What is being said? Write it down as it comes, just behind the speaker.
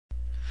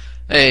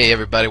Hey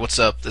everybody, what's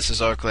up? This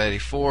is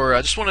Arclad84.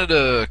 I just wanted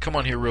to come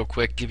on here real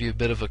quick, give you a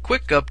bit of a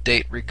quick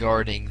update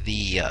regarding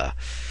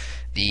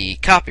the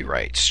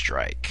copyright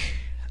strike.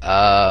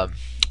 I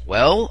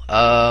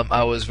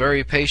was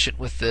very patient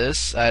with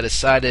this. I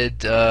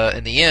decided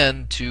in the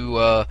end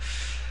to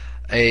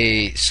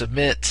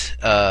submit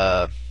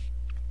a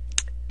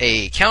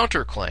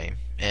counterclaim,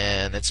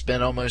 and it's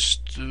been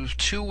almost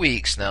 2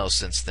 weeks now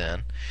since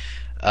then.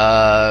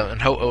 I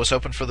was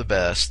hoping for the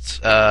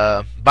best.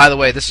 By the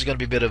way, this is going to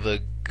be a bit of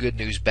a good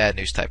news, bad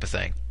news type of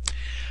thing.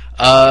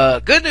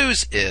 Good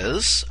news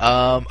is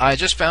I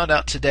just found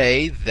out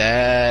today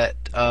that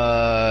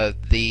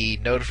the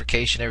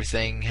notification,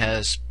 everything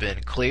has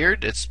been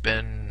cleared. It's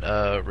been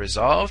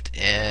resolved,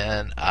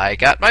 and I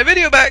got my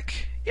video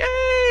back.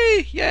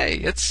 Yay! Yay!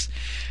 It's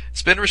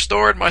been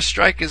restored. My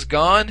strike is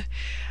gone.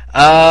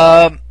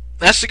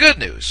 That's the good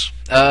news.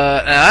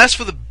 Now as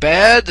for the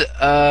bad,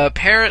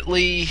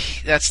 apparently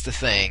that's the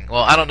thing.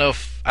 Well, I don't know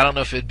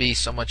if it'd be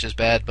so much as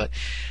bad, but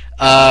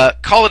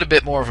call it a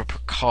bit more of a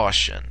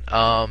precaution.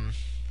 To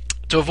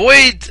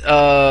avoid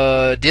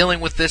dealing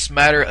with this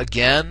matter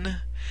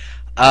again,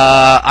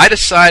 I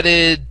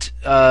decided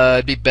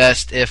it'd be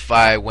best if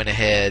I went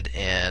ahead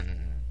and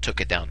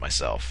took it down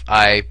myself.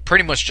 I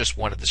pretty much just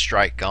wanted the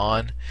strike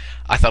gone.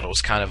 I thought it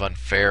was kind of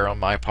unfair on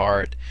my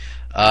part,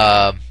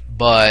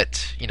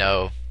 but you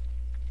know.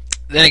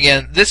 Then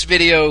again, this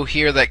video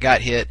here that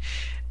got hit,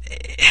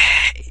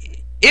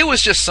 it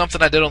was just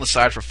something I did on the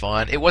side for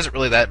fun. It wasn't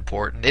really that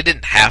important. It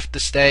didn't have to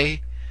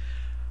stay.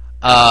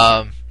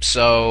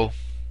 So,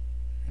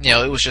 you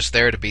know, it was just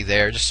there to be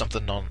there, just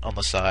something on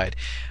the side.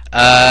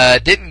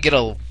 Didn't get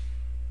a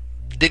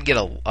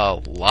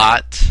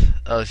lot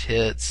of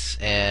hits,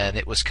 and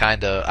it was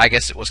kind of, I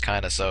guess it was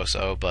kind of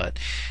so-so, but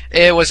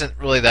it wasn't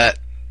really that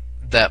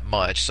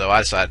much, so I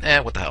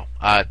decided, what the hell?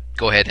 I'd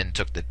go ahead and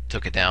took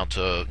it down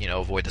to, you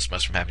know, avoid this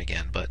mess from happening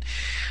again. But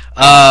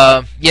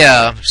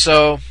yeah,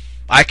 so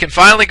I can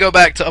finally go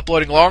back to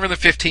uploading longer than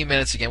 15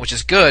 minutes again, which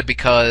is good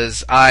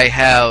because I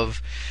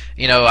have,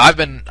 you know, I've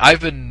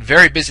been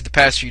very busy the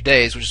past few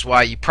days, which is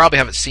why you probably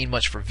haven't seen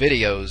much for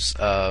videos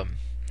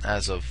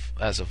as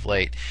of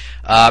late.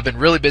 I've been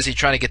really busy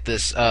trying to get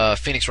this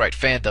Phoenix Wright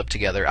fandub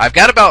together. I've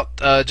got about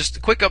just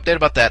a quick update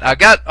about that. I've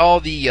got all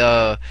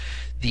the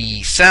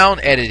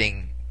sound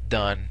editing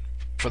done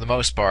for the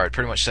most part,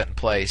 pretty much set in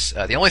place.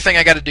 The only thing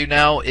I got to do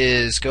now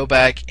is go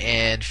back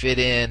and fit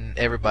in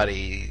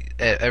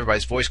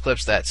everybody's voice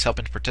clips that's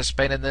helping to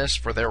participate in this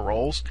for their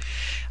roles.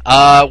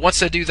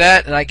 Once I do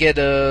that and I get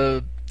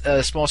a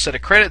small set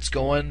of credits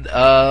going,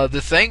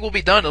 the thing will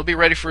be done. It'll be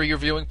ready for your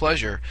viewing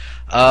pleasure.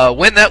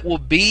 When that will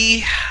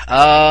be,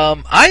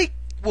 I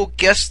will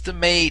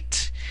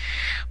guesstimate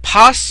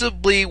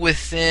possibly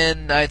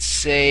within, I'd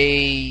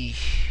say,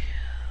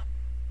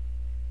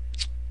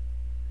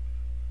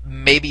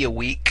 maybe a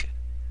week.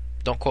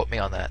 Don't quote me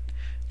on that,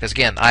 because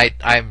again,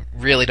 I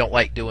really don't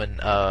like doing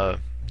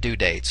due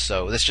dates,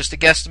 so it's just a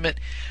guesstimate.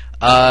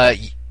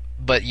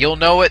 But you'll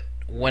know it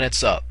when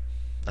it's up.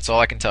 That's all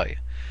I can tell you.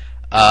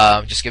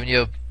 Just giving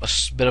you a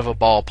bit of a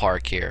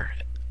ballpark here,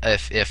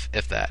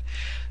 if that.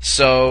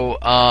 So,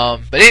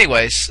 but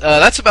anyways,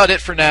 that's about it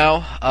for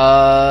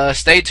now.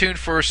 Stay tuned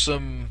for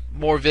some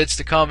more vids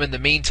to come in the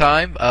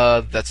meantime.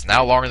 That's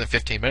now longer than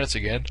 15 minutes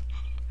again.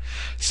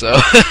 So,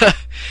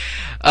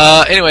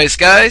 anyways,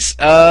 guys,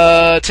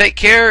 take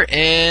care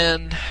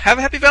and have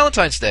a happy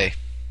Valentine's Day.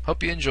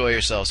 Hope you enjoy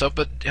yourselves. Hope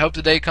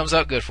the day comes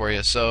out good for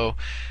you. So,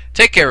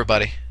 take care,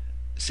 everybody.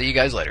 See you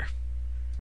guys later.